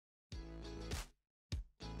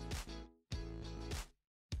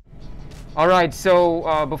All right,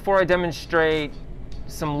 so before I demonstrate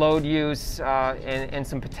some load use and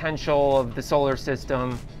some potential of the solar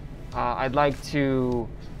system, I'd like to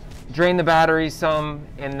drain the batteries some,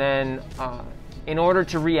 and then in order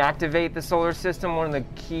to reactivate the solar system, one of the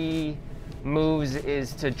key moves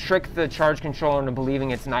is to trick the charge controller into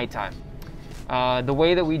believing it's nighttime. The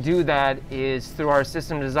way that we do that is through our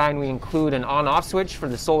system design. We include an on-off switch for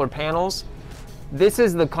the solar panels. This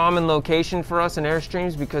is the common location for us in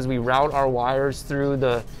Airstreams because we route our wires through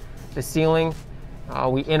the ceiling.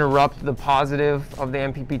 We interrupt the positive of the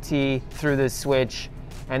MPPT through this switch,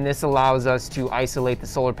 and this allows us to isolate the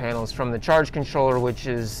solar panels from the charge controller, which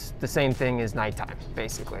is the same thing as nighttime,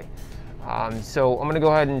 basically. So I'm gonna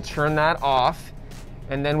go ahead and turn that off,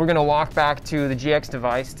 and then we're gonna walk back to the GX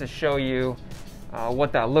device to show you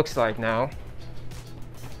what that looks like now.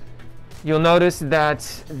 You'll notice that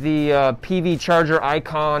the PV charger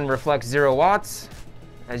icon reflects 0 watts.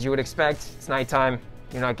 As you would expect, it's nighttime,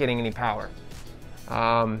 you're not getting any power.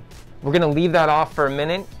 We're gonna leave that off for a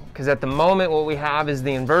minute because at the moment what we have is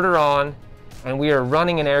the inverter on and we are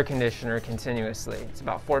running an air conditioner continuously. It's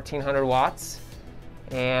about 1400 watts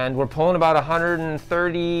and we're pulling about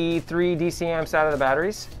 133 DC amps out of the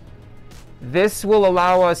batteries. This will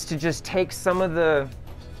allow us to just take some of the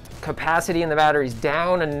capacity in the batteries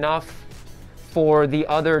down enough for the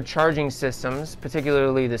other charging systems,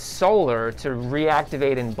 particularly the solar, to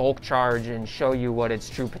reactivate and bulk charge and show you what its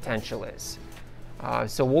true potential is.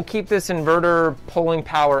 So we'll keep this inverter pulling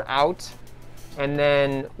power out, and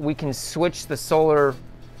then we can switch the solar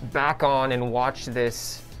back on and watch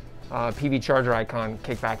this PV charger icon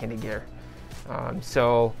kick back into gear.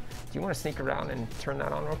 So do you want to sneak around and turn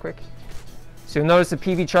that on real quick? So you'll notice the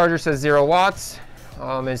PV charger says 0 watts.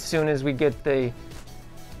 As soon as we get the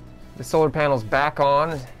solar panels back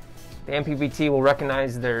on, the MPPT will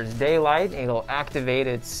recognize there's daylight. It'll activate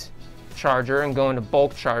its charger and go into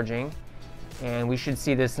bulk charging, and we should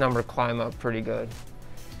see this number climb up pretty good.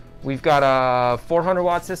 We've got a 400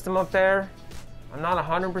 watt system up there. I'm not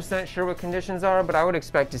 100% sure what conditions are, but I would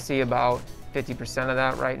expect to see about 50% of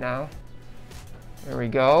that right now. There we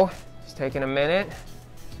go. It's taking a minute.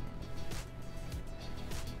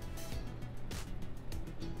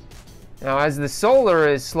 Now, as the solar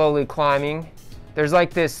is slowly climbing, there's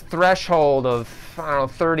like this threshold of, I don't know,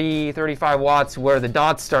 30, 35 watts where the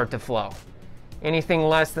dots start to flow. Anything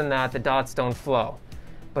less than that, the dots don't flow.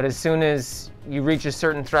 But as soon as you reach a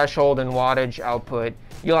certain threshold in wattage output,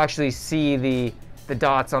 you'll actually see the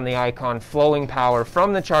dots on the icon flowing power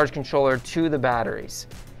from the charge controller to the batteries.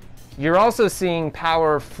 You're also seeing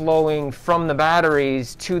power flowing from the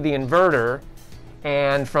batteries to the inverter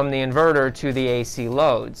and from the inverter to the AC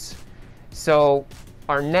loads. So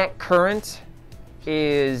our net current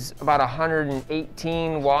is about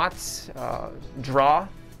 118 watts draw.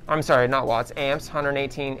 I'm sorry, not watts, amps,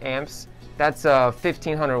 118 amps. That's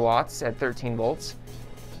 1500 watts at 13 volts.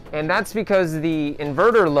 And that's because the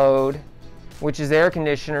inverter load, which is the air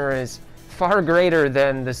conditioner, is far greater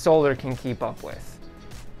than the solar can keep up with.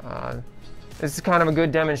 This is kind of a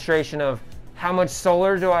good demonstration of how much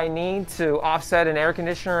solar do I need to offset an air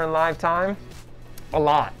conditioner in live time? A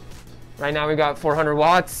lot. Right now we've got 400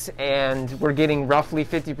 watts and we're getting roughly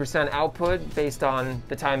 50% output based on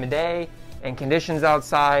the time of day and conditions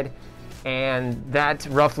outside, and that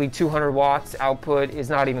roughly 200 watts output is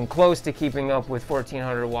not even close to keeping up with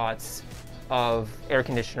 1400 watts of air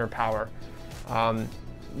conditioner power.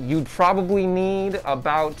 You'd probably need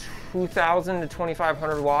about 2000 to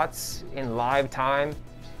 2500 watts in live time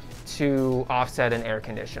to offset an air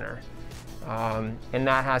conditioner. And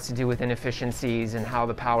that has to do with inefficiencies and how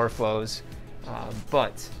the power flows.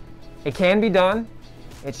 But it can be done.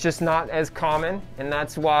 It's just not as common, and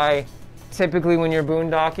that's why typically when you're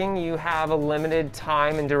boondocking, you have a limited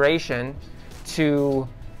time and duration to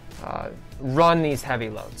run these heavy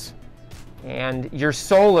loads. And your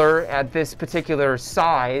solar at this particular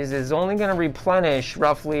size is only going to replenish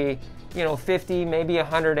roughly, 50, maybe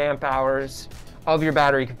 100 amp hours of your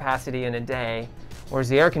battery capacity in a day, whereas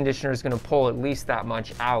the air conditioner is going to pull at least that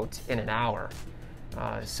much out in an hour.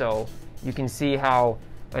 So you can see how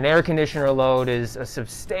an air conditioner load is a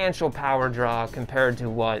substantial power draw compared to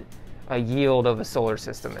what a yield of a solar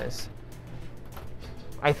system is.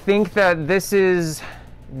 I think that this is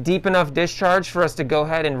deep enough discharge for us to go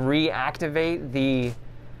ahead and reactivate the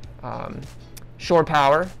shore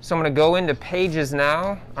power. So I'm going to go into pages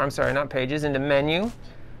now. I'm sorry, not pages, into menu.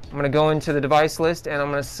 I'm going to go into the device list and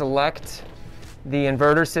I'm going to select the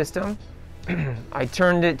inverter system. I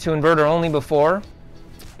turned it to inverter only before.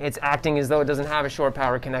 It's acting as though it doesn't have a shore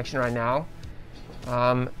power connection right now.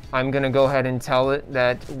 I'm going to go ahead and tell it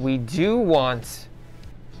that we do want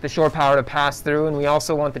the shore power to pass through, and we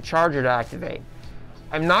also want the charger to activate.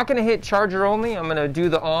 I'm not going to hit charger only. I'm going to do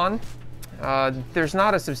the on. There's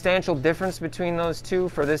not a substantial difference between those two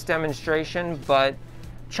for this demonstration, but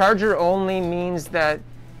charger only means that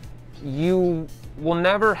you will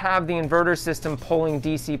never have the inverter system pulling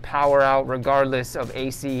DC power out regardless of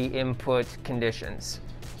AC input conditions.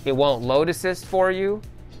 It won't load assist for you.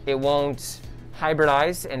 It won't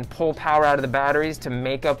hybridize and pull power out of the batteries to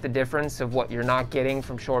make up the difference of what you're not getting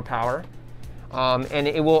from shore power. And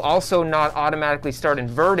it will also not automatically start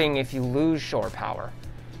inverting if you lose shore power.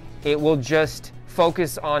 It will just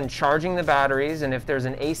focus on charging the batteries, and if there's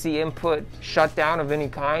an AC input shutdown of any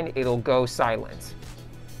kind, it'll go silent.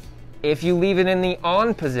 If you leave it in the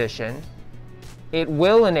on position, it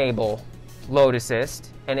will enable load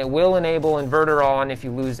assist, and it will enable inverter on if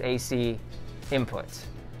you lose AC input.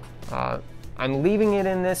 I'm leaving it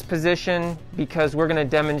in this position because we're going to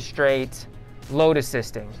demonstrate load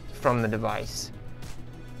assisting from the device.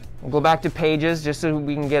 We'll go back to pages just so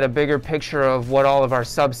we can get a bigger picture of what all of our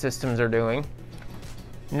subsystems are doing.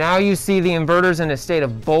 Now you see the inverter's in a state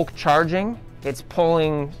of bulk charging. It's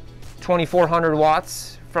pulling 2400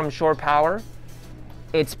 watts from shore power.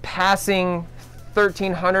 It's passing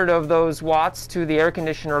 1300 of those watts to the air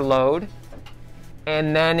conditioner load,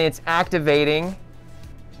 and then it's activating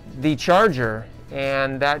the charger,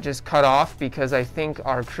 and that just cut off because I think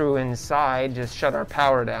our crew inside just shut our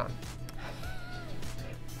power down.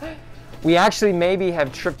 We actually maybe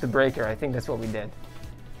have tripped the breaker. I think that's what we did.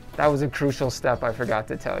 That was a crucial step I forgot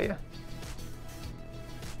to tell you.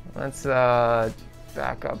 Let's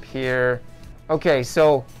back up here. Okay,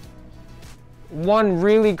 so one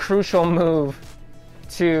really crucial move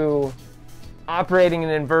to operating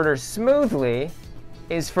an inverter smoothly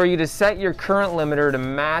is for you to set your current limiter to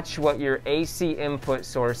match what your AC input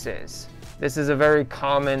source is. This is a very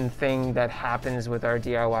common thing that happens with our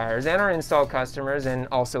DIYers and our install customers, and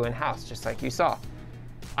also in-house, just like you saw.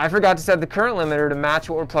 I forgot to set the current limiter to match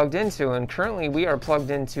what we're plugged into, and currently we are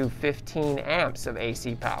plugged into 15 amps of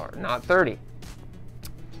AC power, not 30.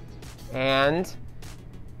 And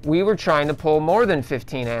we were trying to pull more than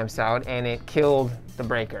 15 amps out, and it killed the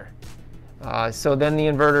breaker. So then the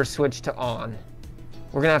inverter switched to on.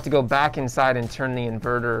 We're gonna have to go back inside and turn the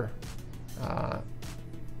inverter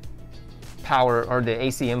power, or the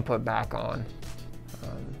AC input, back on.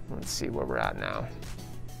 Let's see where we're at now.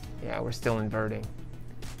 Yeah, we're still inverting.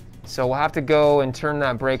 So we'll have to go and turn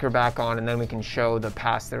that breaker back on, and then we can show the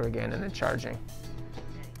pass-through again and the charging.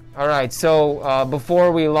 All right, so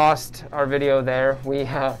before we lost our video there, we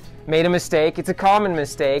made a mistake. It's a common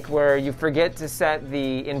mistake where you forget to set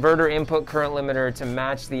the inverter input current limiter to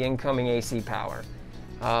match the incoming AC power.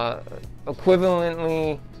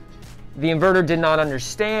 Equivalently, the inverter did not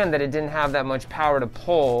understand that it didn't have that much power to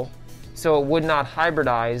pull, so it would not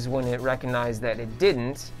hybridize when it recognized that it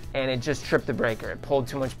didn't, and it just tripped the breaker. It pulled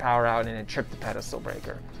too much power out and it tripped the pedestal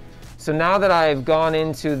breaker. So now that I've gone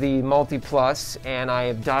into the Multiplus and I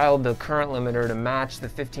have dialed the current limiter to match the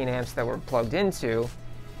 15 amps that we're plugged into,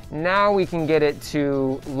 now we can get it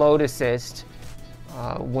to load assist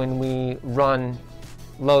when we run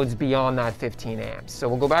loads beyond that 15 amps. So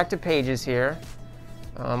we'll go back to pages here.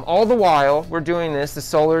 All the while we're doing this, the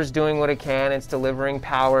solar is doing what it can. It's delivering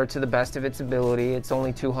power to the best of its ability. It's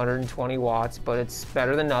only 220 watts, but it's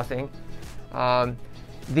better than nothing.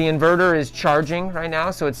 The inverter is charging right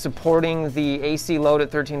now, so it's supporting the AC load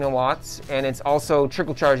at 1300 watts, and it's also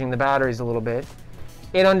trickle charging the batteries a little bit.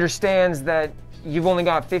 It understands that you've only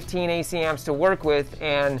got 15 AC amps to work with,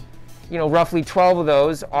 and roughly 12 of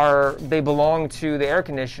those they belong to the air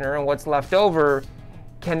conditioner, and what's left over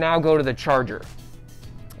can now go to the charger.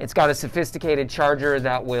 It's got a sophisticated charger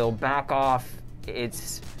that will back off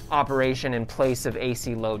its operation in place of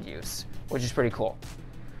AC load use, which is pretty cool.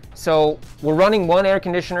 So we're running one air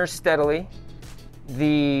conditioner steadily.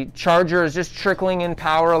 The charger is just trickling in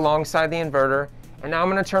power alongside the inverter. And now I'm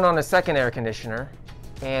going to turn on a second air conditioner,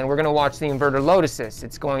 and we're going to watch the inverter load assist.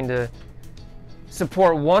 It's going to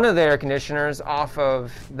support one of the air conditioners off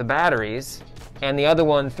of the batteries and the other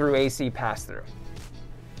one through AC pass-through.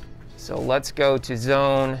 So let's go to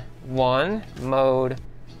zone 1, mode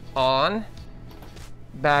on.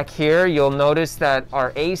 Back here, you'll notice that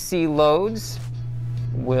our AC loads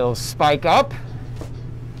will spike up,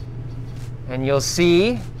 and you'll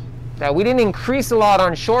see that we didn't increase a lot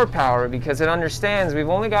on shore power because it understands we've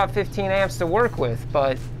only got 15 amps to work with,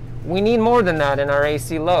 but we need more than that in our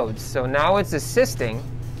AC loads. So now it's assisting,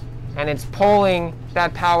 and it's pulling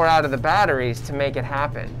that power out of the batteries to make it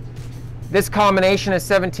happen. This combination of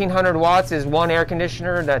 1700 watts is one air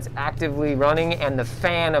conditioner that's actively running and the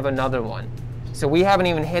fan of another one. So we haven't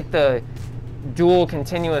even hit the dual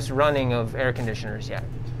continuous running of air conditioners yet.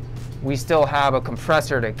 We still have a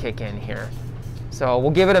compressor to kick in here. So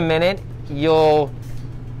we'll give it a minute. You'll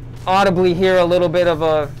audibly hear a little bit of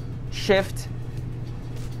a shift.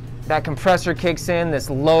 That compressor kicks in, this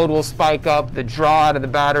load will spike up, the draw out of the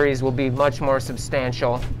batteries will be much more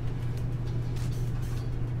substantial.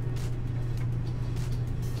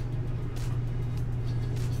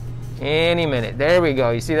 Any minute. There we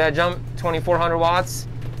go. You see that jump? 2,400 watts.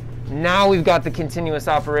 Now we've got the continuous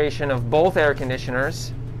operation of both air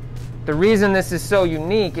conditioners. The reason this is so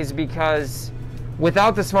unique is because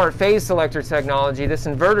without the smart phase selector technology, this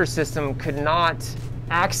inverter system could not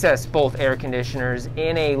access both air conditioners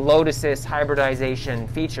in a load assist hybridization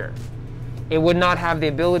feature. It would not have the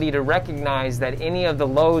ability to recognize that any of the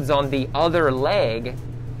loads on the other leg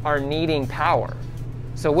are needing power.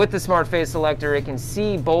 So with the smart phase selector, it can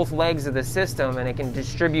see both legs of the system and it can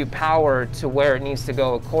distribute power to where it needs to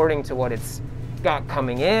go according to what it's got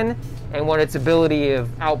coming in and what its ability of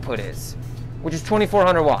output is, which is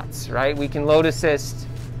 2,400 watts, right? We can load assist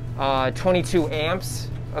 22 amps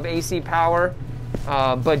of AC power,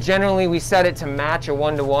 but generally we set it to match a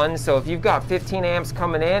 1-to-1. So if you've got 15 amps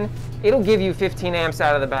coming in, it'll give you 15 amps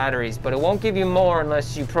out of the batteries, but it won't give you more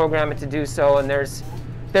unless you program it to do so, and there's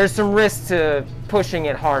some risk to pushing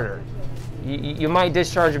it harder. You might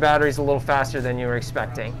discharge the batteries a little faster than you were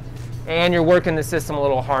expecting, and you're working the system a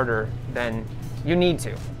little harder than you need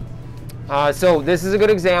to. So this is a good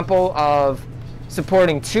example of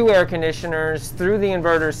supporting 2 air conditioners through the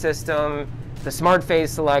inverter system, the smart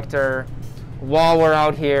phase selector, while we're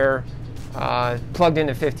out here plugged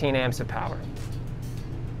into 15 amps of power.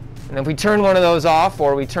 And if we turn one of those off,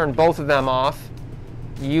 or we turn both of them off,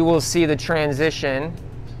 you will see the transition.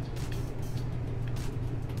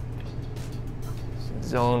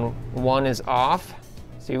 Zone 1 is off.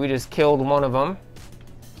 See, we just killed one of them.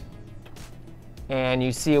 And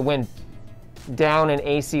you see it went down in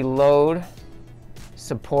AC load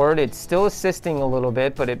support. It's still assisting a little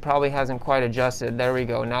bit, but it probably hasn't quite adjusted. There we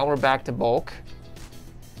go. Now we're back to bulk.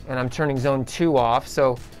 And I'm turning zone 2 off.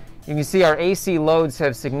 So you can see our AC loads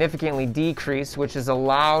have significantly decreased, which has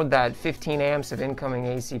allowed that 15 amps of incoming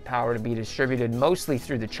AC power to be distributed mostly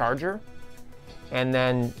through the charger, and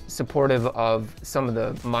then supportive of some of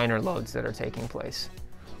the minor loads that are taking place.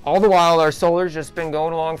 All the while, our solar's just been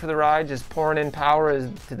going along for the ride, just pouring in power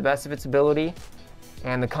to the best of its ability.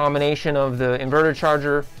 And the combination of the inverter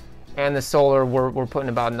charger and the solar, we're putting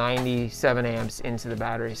about 97 amps into the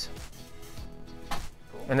batteries.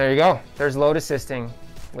 And there you go. There's load assisting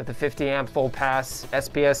with the 50 amp full pass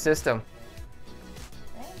SPS system.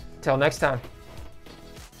 Till next time.